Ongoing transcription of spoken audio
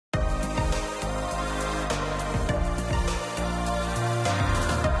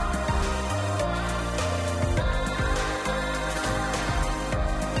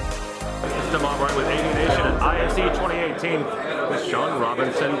ISE 2018 with Shaun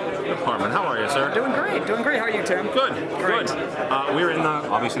Robinson with Harman. How are you, sir? Doing great, doing great. How are you, Tim? Good, Great. good. We're in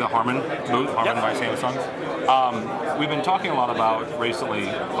obviously the Harman booth, Harman by Samsung. We've been talking a lot about recently,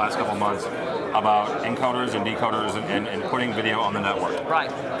 last couple of months, about encoders and decoders and putting video on the network.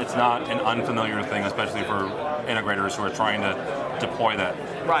 Right. It's not an unfamiliar thing, especially for integrators who are trying to deploy that.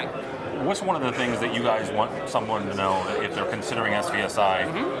 Right. What's one of the things that you guys want someone to know if they're considering SVSi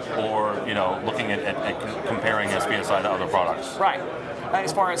or looking at comparing SVSi to other products? Right.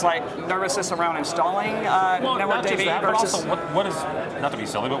 As far as like nervousness around installing Well, network not just TV that, versus... but also what is, not to be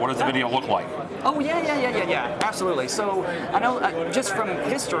silly, but what does the video look like? Oh, yeah, absolutely. So I know just from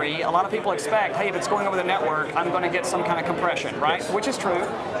history, a lot of people expect, hey, if it's going over the network, I'm going to get some kind of compression, right? Yes. Which is true.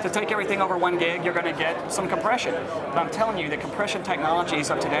 To take everything over 1 gig, you're going to get some compression. But I'm telling you, the compression technologies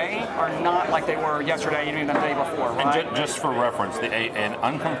of today are not like they were yesterday, even the day before, right? And just for reference, an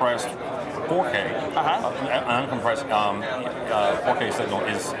uncompressed 4K, an uncompressed 4K signal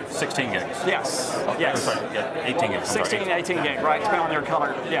is 16 gigs. Yes. Oh, Yes. Sorry, yeah, 18 gigs. 16 to 18 gig, right? Depending on your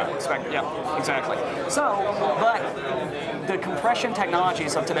color. Yeah, exactly. So, but the compression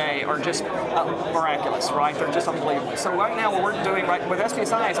technologies of today are just miraculous, right? They're just unbelievable. So right now what we're doing right with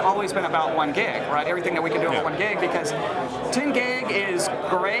SVSi has always been about 1 gig, right? Everything that we can do over 1 gig, because 10 gig is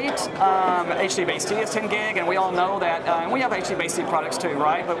great. HDBaseT is 10 gig, and we all know that, and we have HDBaseT products too,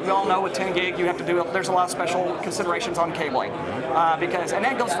 right? But we all know with 10 gig you have to do, there's a lot of special considerations on cabling. And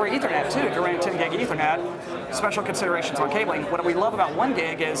that goes for Ethernet too. If you're running 10 gig Ethernet, special considerations on cabling. What we love about 1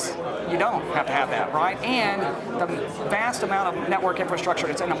 gig is you don't have to have that, right? And the vast amount of network infrastructure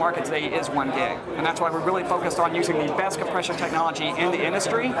that's in the market today is 1 gig. And that's why we're really focused on using the best compression technology in the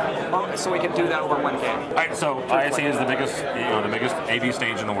industry so we can do that over 1 gig. All right, so ISE is the biggest AV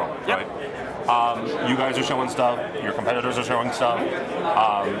stage in the world, right? You guys are showing stuff, your competitors are showing stuff.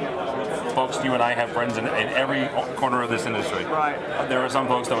 Folks, you and I have friends in every corner of this industry. Right. There are some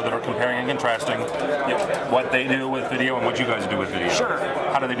folks though that are comparing and contrasting what they do with video and what you guys do with video. Sure.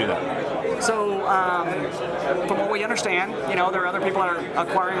 How do they do that? So, from what we understand, there are other people that are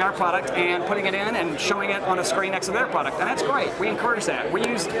acquiring our product and putting it in and showing it on a screen next to their product, and that's great. We encourage that. We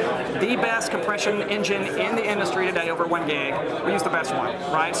use the best compression engine in the industry today over 1 gig. We use the best one,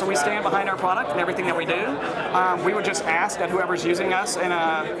 right? So we stand behind our product and everything that we do. We would just ask that whoever's using us in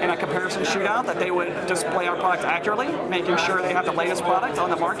a comparison shootout that they would display our product accurately, making sure they have the latest product on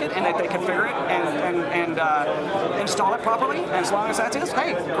the market and that they configure it and install it properly. And as long as that's it,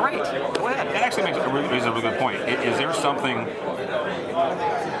 hey, great. Go ahead. That actually makes a really good point. Is there something,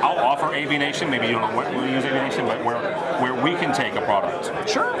 I'll offer AVNation, maybe you don't know what we use AVNation, but where we can take a product.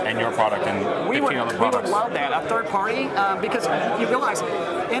 Sure. And your product and 15 other products. We would love that, a third party, because you realize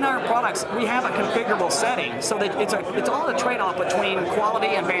in our products we have a configurable setting, so that it's all a trade-off between quality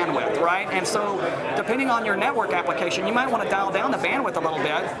and bandwidth, right? And so depending on your network application, you might want to dial down the bandwidth a little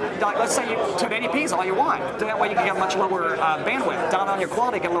bit. Let's say 1080p is all you want. That way you can get much lower bandwidth. Dial down your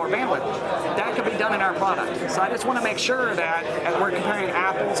quality, get lower bandwidth. That could be done in our product. So I just want to make sure that we're comparing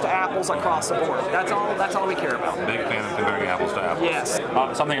apples to apples across the board. That's all we care about. Big fan of comparing apples to apples. Yes.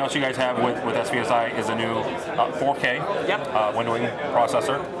 Something else you guys have with SVSi is a new 4K windowing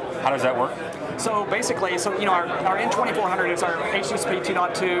processor. How does that work? So basically, our N2400 is our HDSP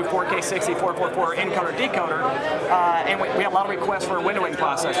 2.2 4K 60 444 encoder decoder, and we have a lot of requests for a windowing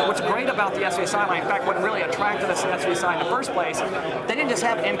processor. What's great about the SVSi line, in fact, what really attracted us to SVSi in the first place, they didn't just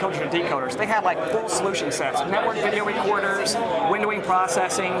have encoders and decoders. They had like full solution sets, network video recorders, windowing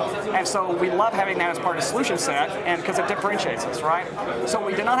processing, and so we love having that as part of the solution set, and because it differentiates us, right? So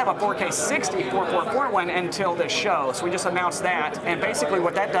we did not have a 4K 60 444 one until this show, so we just announced that, and basically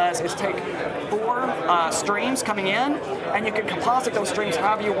what that does is take 4 streams coming in, and you can composite those streams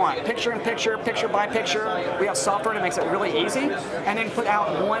however you want. Picture in picture, picture by picture. We have software that makes it really easy, and then put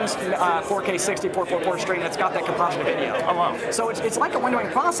out one 4K 60 444 stream that's got that composite video. Oh, wow. So it's like a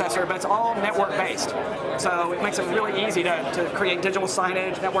windowing processor, but it's all network based. So it makes it really easy to create digital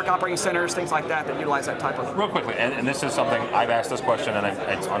signage, network operating centers, things like that utilize that type of. Real quickly, and this is something I've asked this question, and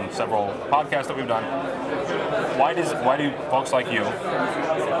it's on several podcasts that we've done. Why do folks like you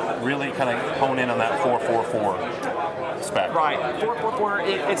really kind of hone in on that 444 spec? Right, 444.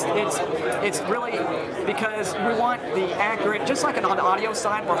 It's really because we want the accurate, just like on the audio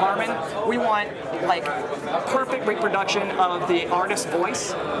side for Harman, we want like perfect reproduction of the artist's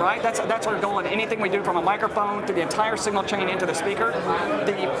voice. Right, that's our goal in anything we do, from a microphone to the entire signal chain into the speaker.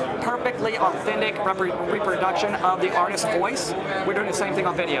 The perfect perfectly authentic reproduction of the artist's voice. We're doing the same thing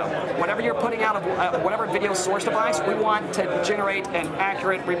on video. Whatever you're putting out of whatever video source device, we want to generate an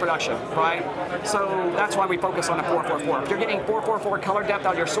accurate reproduction, right? So that's why we focus on the 444. If you're getting 444 color depth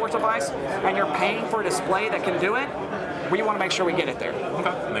out of your source device and you're paying for a display that can do it, we want to make sure we get it there.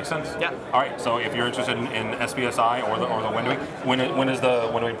 Okay, makes sense. Yeah. All right. So if you're interested in SVSi or the windowing, when is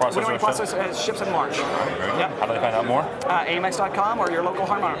the windowing processor? Windowing processor ships in March. All right, very good. Yep. How do they find out more? AMX.com or your local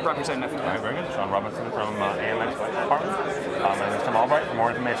Harman representative. All right, very good. Shaun Robinson from AMX Harman. My name is Tim Albright. For more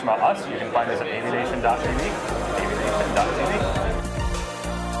information about us, you can find us at AVNation.tv. AVNation.tv.